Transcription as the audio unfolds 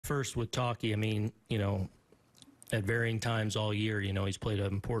first with Talkie, I mean, at varying times all year, he's played an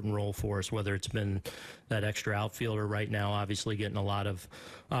important role for us, whether it's been that extra outfielder right now, obviously getting a lot of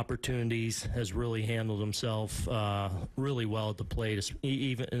opportunities, has really handled himself really well at the plate,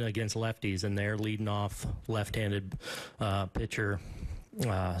 even against lefties, and they're leading off left-handed pitcher,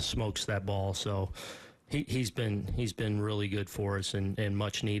 smokes that ball. So he's been really good for us and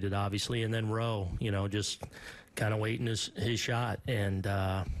much needed, obviously. And then Rowe, just kind of waiting his shot. And,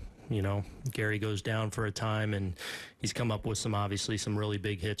 Gary goes down for a time, and he's come up with some really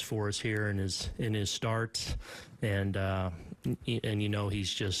big hits for us here in his starts. And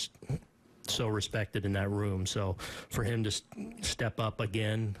he's just so respected in that room. So for him to step up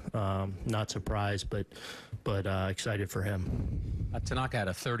again, not surprised, but excited for him. Tanaka had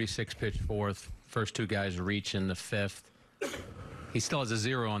a 36-pitch fourth. First two guys reach in the fifth. He still has a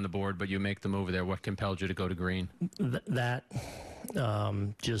 0 on the board, but you make the move there. What compelled you to go to green?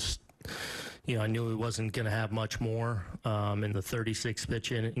 I knew he wasn't going to have much more in the 36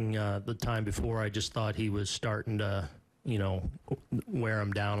 pitch inning. The time before, I just thought he was starting to, wear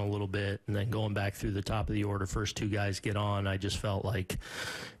him down a little bit. And then going back through the top of the order, first two guys get on. I just felt like,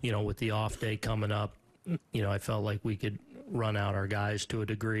 with the off day coming up, I felt like we could run out our guys to a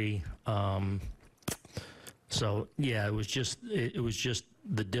degree. So yeah, it was just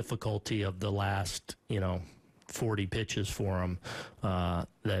the difficulty of the last 40 pitches for him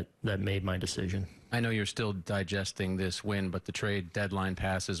that made my decision. I know you're still digesting this win, but the trade deadline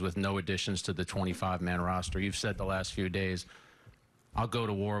passes with no additions to the 25-man roster. You've said the last few days, I'll go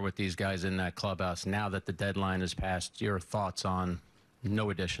to war with these guys in that clubhouse. Now that the deadline has passed, your thoughts on no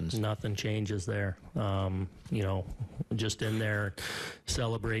additions? Nothing changes there. Just in there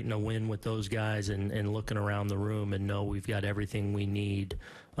celebrating a win with those guys and looking around the room and know we've got everything we need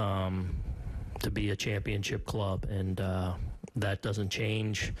to be a championship club, and that doesn't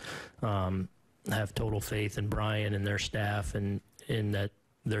change. Have total faith in Brian and their staff, and in that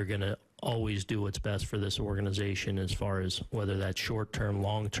they're going to always do what's best for this organization as far as whether that's short-term,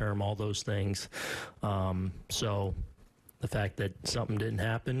 long-term, all those things. So the fact that something didn't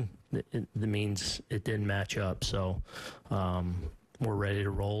happen, it means it didn't match up. So we're ready to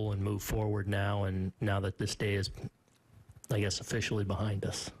roll and move forward now, and now that this day is, I guess, officially behind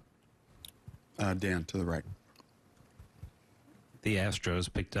us. Dan, to the right. The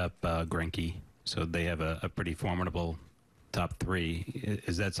Astros picked up Greinke, so they have a pretty formidable top three.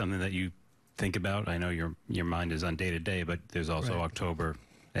 Is that something that you think about? I know your mind is on day-to-day, but there's also October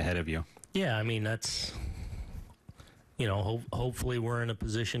ahead of you. Yeah, I mean, that's, hopefully we're in a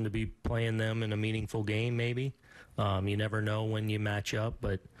position to be playing them in a meaningful game, maybe. You never know when you match up,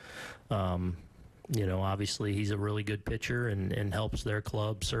 but obviously he's a really good pitcher and helps their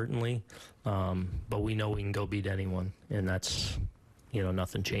club, certainly. But we know we can go beat anyone, and that's,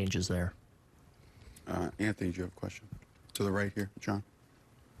 nothing changes there. Anthony, do you have a question? To the right here, John.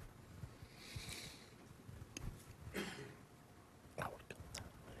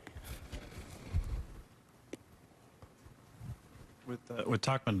 With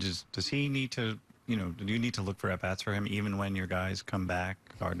Tauchman, does he need to, do you need to look for at-bats for him even when your guys come back,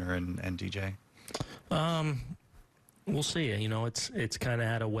 Gardner and DJ? We'll see. It's kind of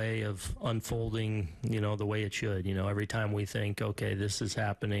had a way of unfolding, the way it should. Every time we think, okay, this is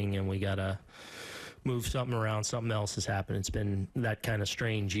happening and we got to move something around, something else has happened. It's been that kind of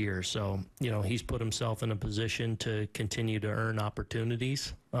strange year. So, he's put himself in a position to continue to earn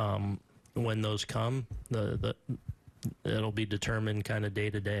opportunities. When those come, it'll be determined kind of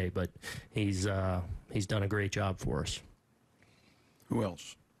day to day, but he's done a great job for us. Who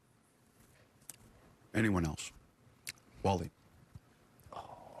else? Anyone else? Wally.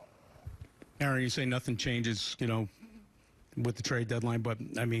 Aaron, you say nothing changes, with the trade deadline, but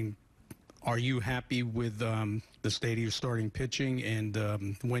I mean, are you happy with the state of your starting pitching,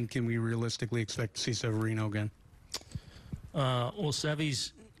 and when can we realistically expect to see Severino again? Well,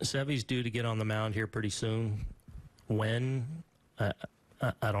 Sevy's due to get on the mound here pretty soon. When? I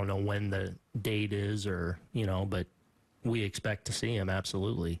don't know when the date is, or but we expect to see him,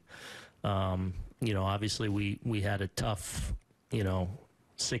 absolutely. Obviously we had a tough,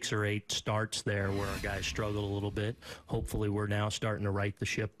 6 or 8 starts there where our guys struggled a little bit. Hopefully we're now starting to right the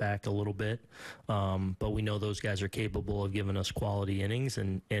ship back a little bit. But we know those guys are capable of giving us quality innings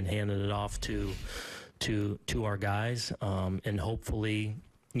and handing it off to our guys. And hopefully,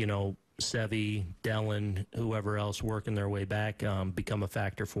 Sevy, Dellin, whoever else working their way back, become a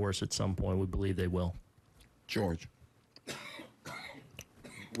factor for us at some point. We believe they will. George.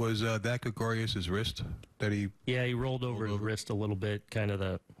 Was that Gregorius' wrist that he... Yeah, he rolled over his wrist a little bit, kind of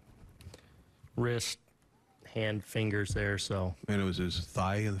the wrist hand fingers there, so And it was his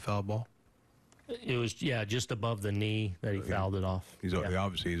thigh in the foul ball? it was just above the knee that he fouled it off. He's Yeah.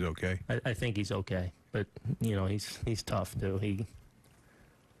 obviously he's okay. I think he's okay, but he's tough too.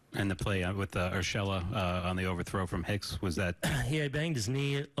 And the play with Urshela on the overthrow from Hicks, was that? He banged his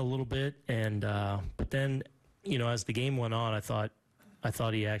knee a little bit, and but then as the game went on, I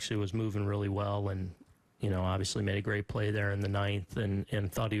thought he actually was moving really well, and obviously made a great play there in the ninth, and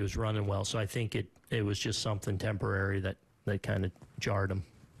thought he was running well. So I think it was just something temporary that kind of jarred him.